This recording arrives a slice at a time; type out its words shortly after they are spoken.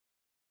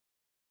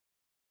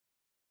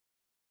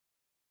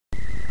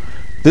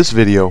This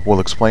video will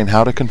explain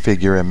how to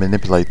configure and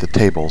manipulate the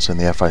tables in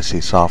the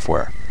FIC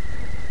software.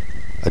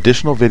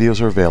 Additional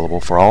videos are available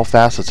for all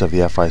facets of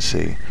the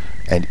FIC,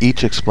 and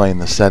each explain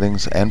the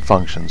settings and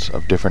functions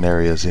of different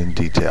areas in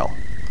detail.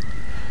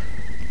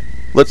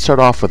 Let's start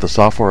off with the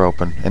software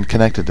open and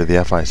connected to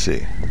the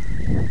FIC.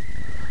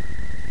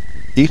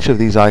 Each of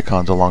these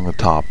icons along the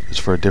top is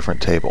for a different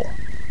table.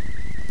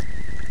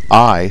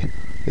 I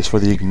is for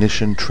the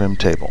ignition trim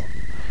table.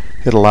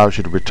 It allows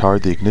you to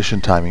retard the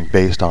ignition timing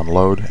based on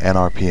load and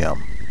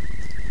RPM.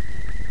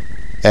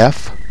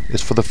 F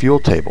is for the fuel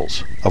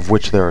tables, of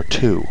which there are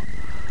two.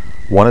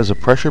 One is a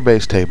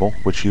pressure-based table,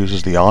 which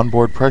uses the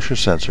onboard pressure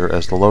sensor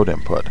as the load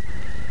input.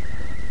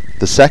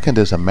 The second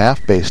is a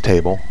MAF-based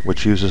table,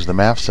 which uses the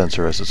MAF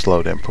sensor as its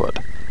load input.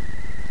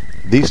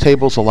 These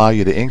tables allow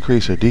you to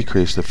increase or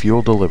decrease the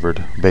fuel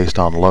delivered based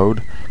on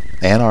load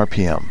and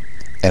RPM,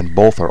 and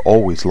both are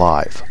always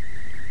live.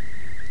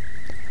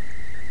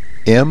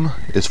 M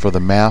is for the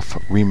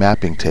MAF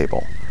remapping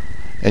table,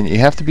 and you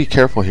have to be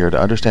careful here to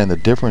understand the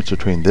difference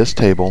between this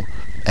table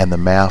and the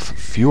MAF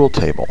fuel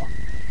table.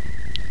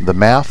 The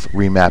MAF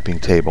remapping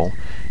table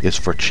is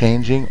for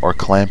changing or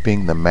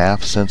clamping the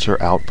MAF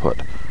sensor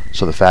output,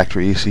 so the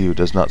factory ECU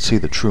does not see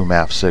the true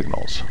MAF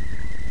signals.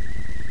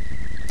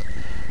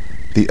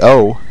 The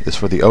O is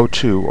for the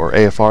O2 or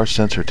AFR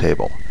sensor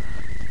table.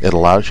 It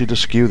allows you to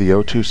skew the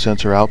O2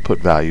 sensor output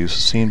values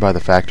seen by the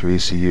factory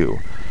ECU,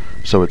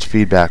 so its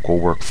feedback will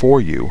work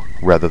for you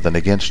rather than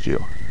against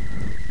you.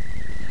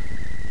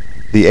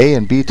 The A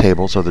and B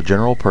tables are the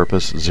general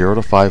purpose 0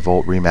 to 5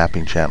 volt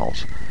remapping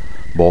channels.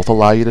 Both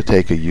allow you to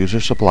take a user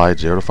supplied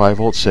 0 to 5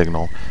 volt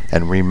signal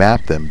and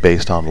remap them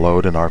based on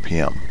load and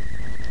RPM.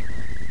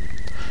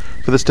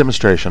 For this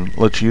demonstration,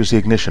 let's use the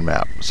ignition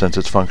map, since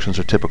its functions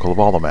are typical of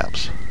all the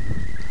maps.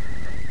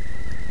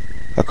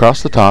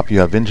 Across the top you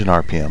have engine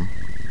RPM,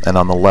 and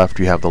on the left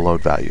you have the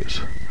load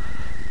values.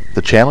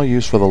 The channel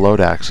used for the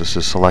load axis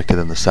is selected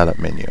in the setup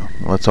menu.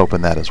 Let's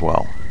open that as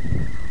well.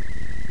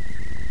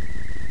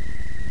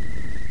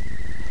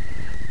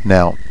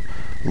 Now,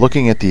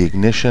 looking at the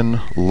ignition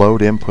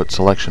load input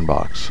selection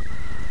box,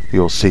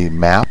 you'll see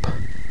MAP,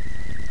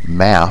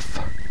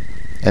 MAF,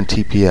 and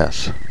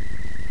TPS.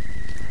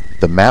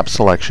 The MAP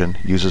selection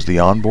uses the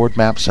onboard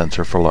MAP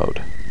sensor for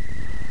load.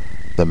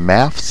 The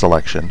MAF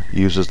selection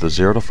uses the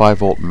 0 to 5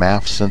 volt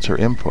MAF sensor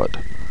input,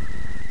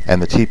 and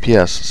the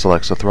TPS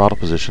selects the throttle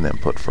position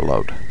input for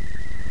load.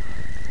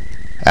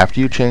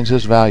 After you change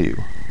this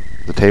value,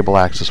 the table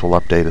axis will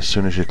update as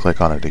soon as you click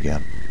on it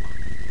again.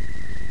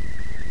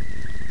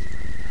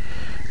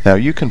 Now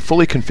you can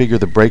fully configure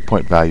the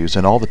breakpoint values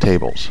in all the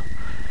tables,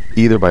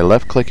 either by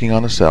left-clicking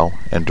on a cell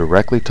and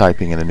directly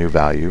typing in a new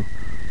value,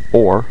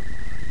 or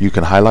you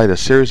can highlight a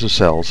series of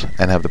cells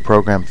and have the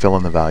program fill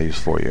in the values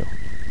for you.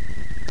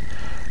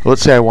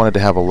 Let's say I wanted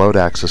to have a load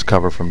axis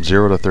cover from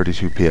 0 to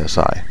 32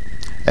 psi,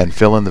 and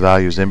fill in the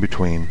values in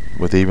between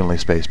with evenly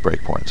spaced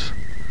breakpoints.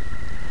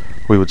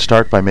 We would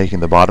start by making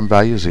the bottom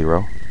value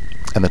 0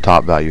 and the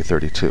top value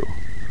 32.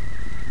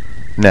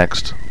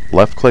 Next,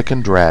 left-click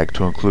and drag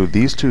to include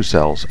these two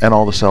cells and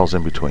all the cells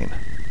in between.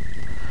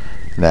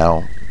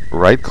 Now,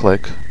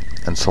 right-click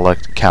and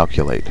select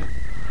Calculate.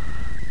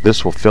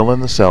 This will fill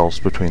in the cells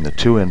between the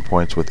two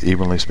endpoints with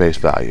evenly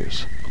spaced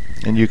values,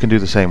 and you can do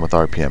the same with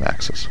RPM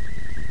axis.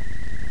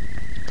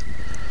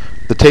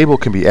 The table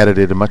can be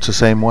edited in much the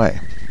same way.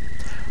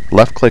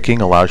 Left-clicking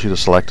allows you to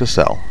select a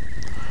cell.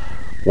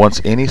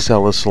 Once any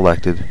cell is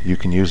selected, you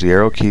can use the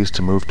arrow keys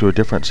to move to a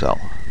different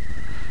cell.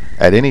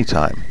 At any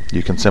time,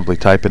 you can simply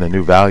type in a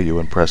new value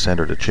and press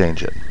Enter to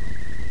change it.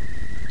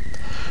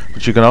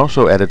 But you can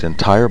also edit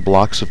entire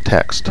blocks of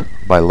text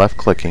by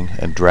left-clicking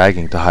and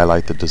dragging to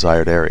highlight the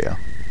desired area.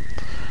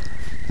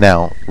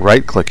 Now,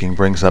 right-clicking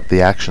brings up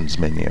the Actions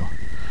menu.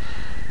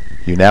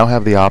 You now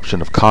have the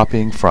option of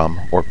copying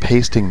from or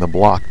pasting the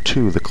block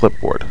to the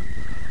clipboard.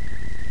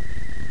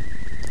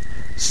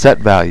 Set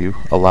Value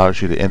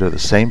allows you to enter the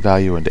same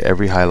value into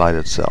every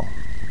highlighted cell.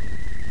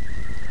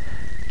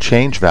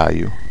 Change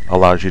Value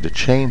allows you to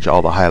change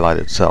all the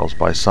highlighted cells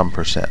by some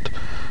percent.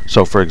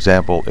 So for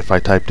example, if I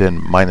typed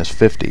in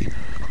 -50,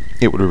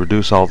 it would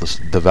reduce all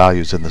the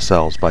values in the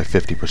cells by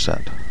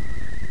 50%.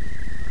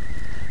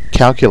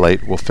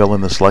 Calculate will fill in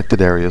the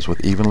selected areas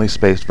with evenly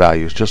spaced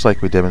values, just like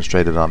we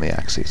demonstrated on the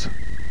axes.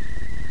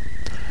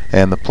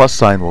 And the plus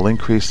sign will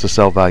increase the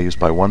cell values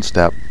by one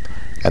step,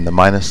 and the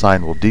minus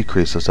sign will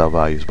decrease the cell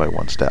values by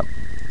one step.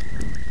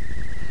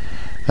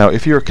 Now,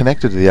 if you are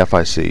connected to the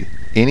FIC,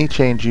 any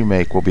change you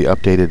make will be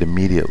updated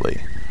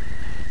immediately.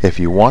 If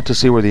you want to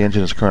see where the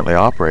engine is currently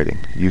operating,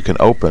 you can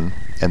open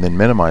and then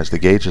minimize the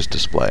gauges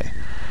display.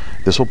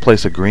 This will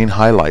place a green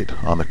highlight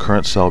on the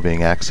current cell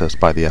being accessed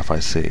by the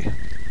FIC.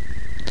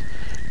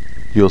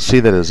 You'll see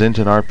that as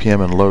engine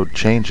RPM and load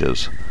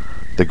changes,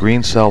 the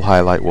green cell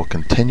highlight will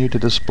continue to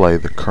display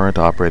the current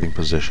operating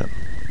position.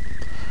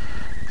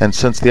 And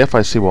since the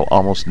FIC will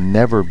almost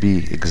never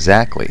be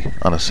exactly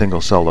on a single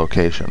cell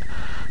location,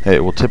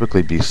 it will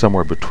typically be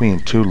somewhere between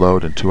two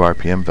load and two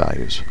RPM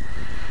values,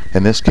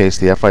 In this case,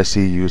 the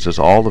FIC uses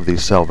all of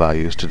these cell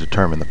values to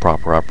determine the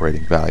proper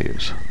operating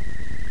values.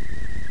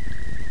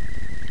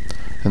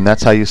 And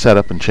that's how you set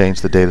up and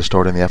change the data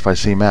stored in the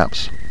FIC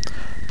maps.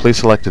 Please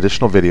select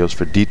additional videos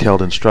for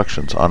detailed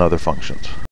instructions on other functions.